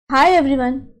Hi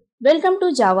everyone, welcome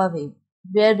to Java Wave,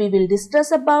 where we will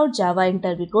discuss about Java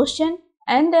interview question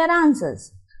and their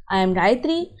answers. I am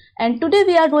Gayatri and today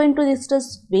we are going to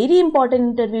discuss very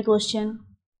important interview question.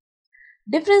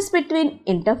 Difference between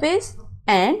interface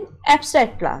and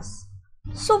abstract class.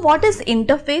 So what is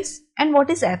interface and what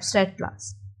is abstract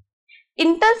class?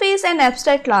 Interface and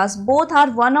abstract class both are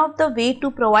one of the way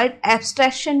to provide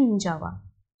abstraction in Java.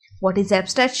 What is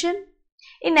abstraction?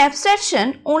 In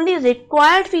abstraction, only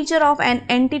required feature of an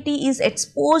entity is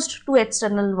exposed to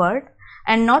external world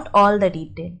and not all the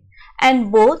detail.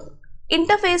 And both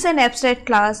interface and abstract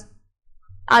class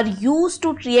are used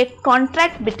to create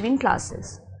contract between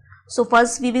classes. So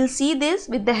first we will see this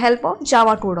with the help of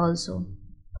Java code also.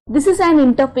 This is an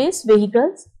interface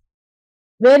vehicles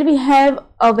where we have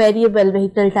a variable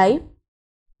vehicle type,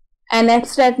 an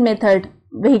abstract method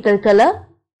vehicle color,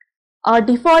 a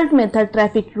default method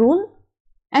traffic rule,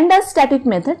 and a static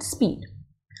method speed.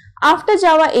 After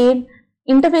Java 8,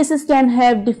 interfaces can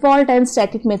have default and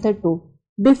static method too.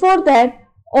 Before that,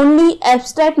 only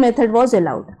abstract method was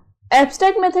allowed.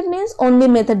 Abstract method means only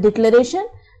method declaration,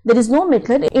 there is no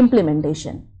method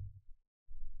implementation.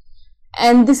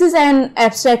 And this is an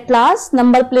abstract class,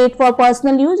 number plate for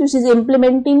personal use, which is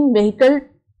implementing vehicle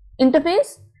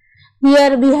interface.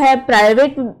 Here we have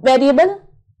private variable,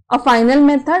 a final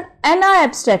method, and an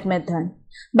abstract method.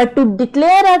 But to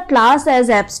declare a class as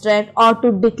abstract or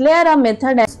to declare a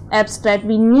method as abstract,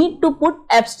 we need to put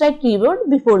abstract keyword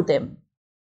before them,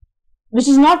 which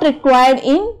is not required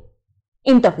in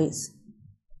interface.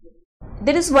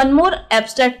 There is one more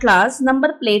abstract class,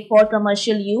 number plate for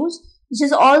commercial use, which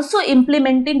is also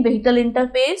implementing vehicle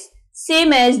interface,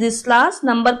 same as this class,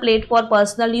 number plate for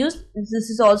personal use. This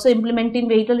is also implementing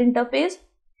vehicle interface.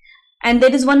 And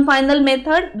there is one final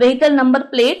method, vehicle number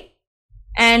plate,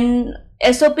 and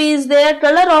SOP is there.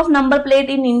 Color of number plate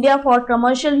in India for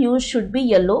commercial use should be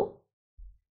yellow.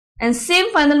 And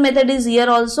same final method is here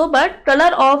also, but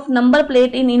color of number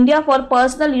plate in India for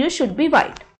personal use should be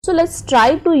white. So let's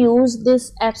try to use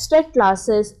this abstract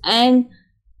classes and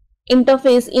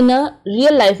interface in a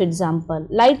real life example.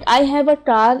 Like I have a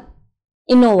car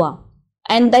Innova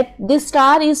and that this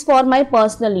car is for my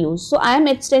personal use. So I am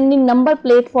extending number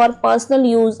plate for personal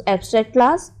use abstract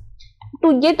class.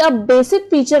 To get a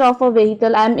basic feature of a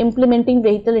vehicle, I am implementing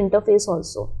vehicle interface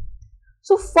also.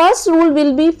 So first rule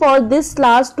will be for this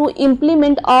class to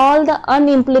implement all the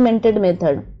unimplemented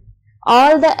method,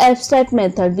 all the abstract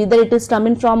method, whether it is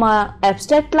coming from a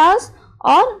abstract class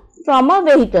or from a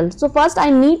vehicle. So first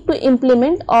I need to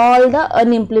implement all the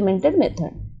unimplemented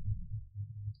method.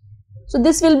 So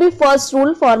this will be first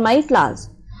rule for my class.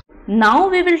 Now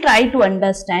we will try to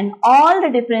understand all the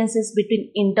differences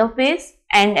between interface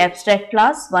and abstract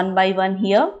class one by one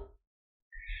here.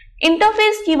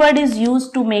 Interface keyword is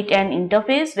used to make an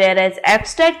interface, whereas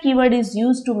abstract keyword is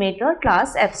used to make a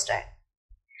class abstract.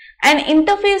 An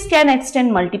interface can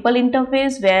extend multiple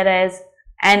interface, whereas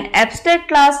an abstract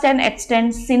class can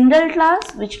extend single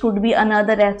class, which could be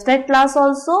another abstract class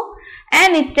also,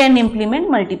 and it can implement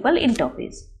multiple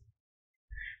interface.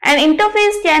 An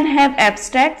interface can have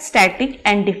abstract, static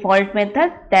and default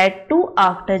method, that too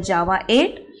after Java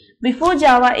 8. Before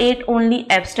Java 8, only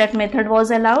abstract method was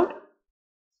allowed.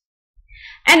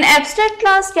 An abstract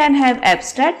class can have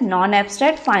abstract,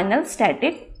 non-abstract, final,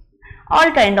 static,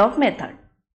 all kind of method.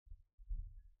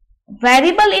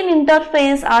 Variable in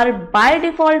interface are by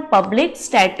default public,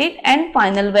 static and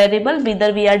final variable,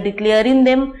 whether we are declaring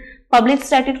them public,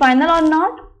 static, final or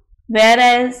not.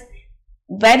 Whereas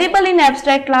variable in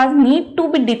abstract class need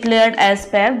to be declared as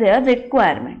per their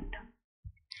requirement.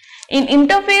 In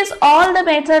interface, all the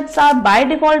methods are by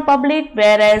default public,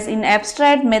 whereas in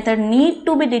abstract, method need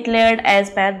to be declared as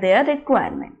per their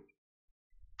requirement.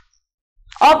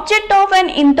 Object of an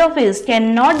interface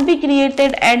cannot be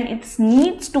created and it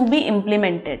needs to be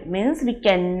implemented. Means we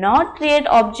cannot create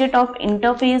object of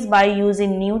interface by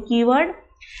using new keyword,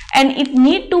 and it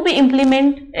need to be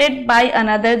implemented by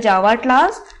another Java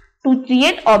class to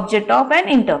create object of an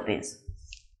interface.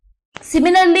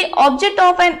 Similarly, object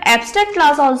of an abstract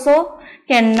class also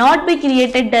cannot be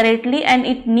created directly and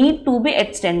it need to be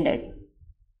extended.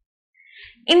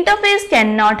 Interface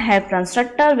cannot have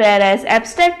constructor, whereas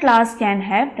abstract class can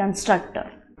have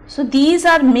constructor. So these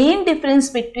are main difference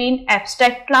between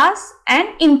abstract class and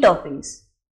interface.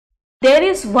 There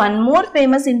is one more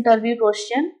famous interview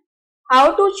question,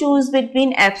 how to choose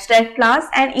between abstract class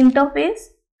and interface.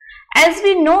 As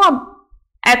we know,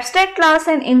 abstract class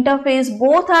and interface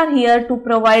both are here to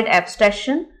provide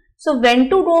abstraction. So when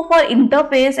to go for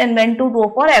interface and when to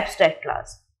go for abstract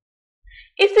class.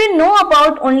 If we know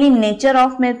about only nature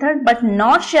of method but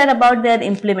not sure about their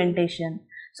implementation,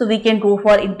 So we can go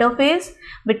for interface,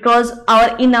 because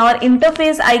in our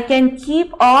interface I can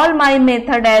keep all my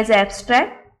method as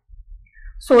abstract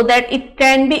so that it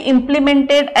can be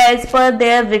implemented as per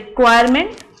their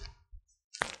requirement.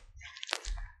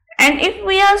 And if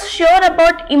we are sure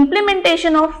about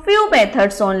implementation of few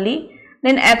methods only,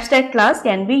 then abstract class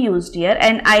can be used here,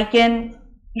 and I can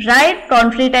write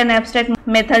concrete and abstract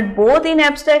method both in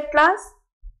abstract class.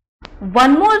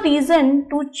 One more reason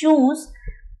to choose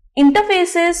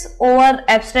interfaces over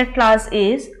abstract class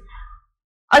is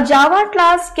a Java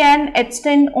class can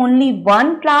extend only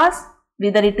one class,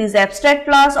 whether it is abstract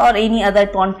class or any other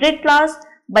concrete class,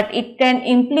 but it can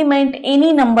implement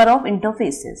any number of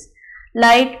interfaces.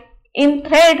 Like in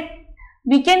thread,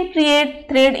 we can create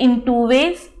thread in two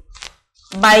ways,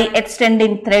 by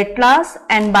extending thread class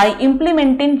and by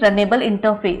implementing runnable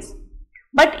interface.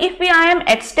 But if I am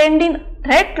extending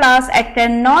thread class, I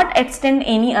cannot extend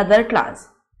any other class.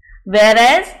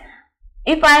 Whereas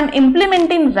if I am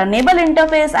implementing runnable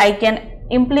interface, I can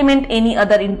implement any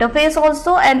other interface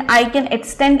also, and I can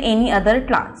extend any other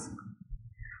class.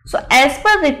 So as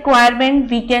per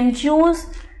requirement, we can choose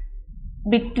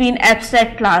between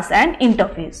abstract class and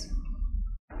interface.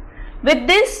 With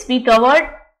this, we covered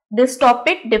this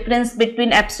topic, difference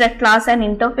between abstract class and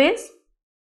interface.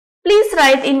 Please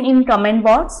write in comment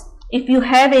box if you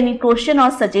have any question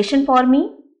or suggestion for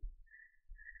me.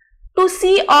 To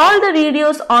see all the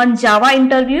videos on Java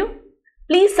interview,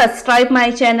 please subscribe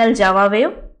my channel Java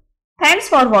Wave. Thanks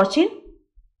for watching.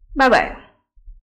 Bye bye.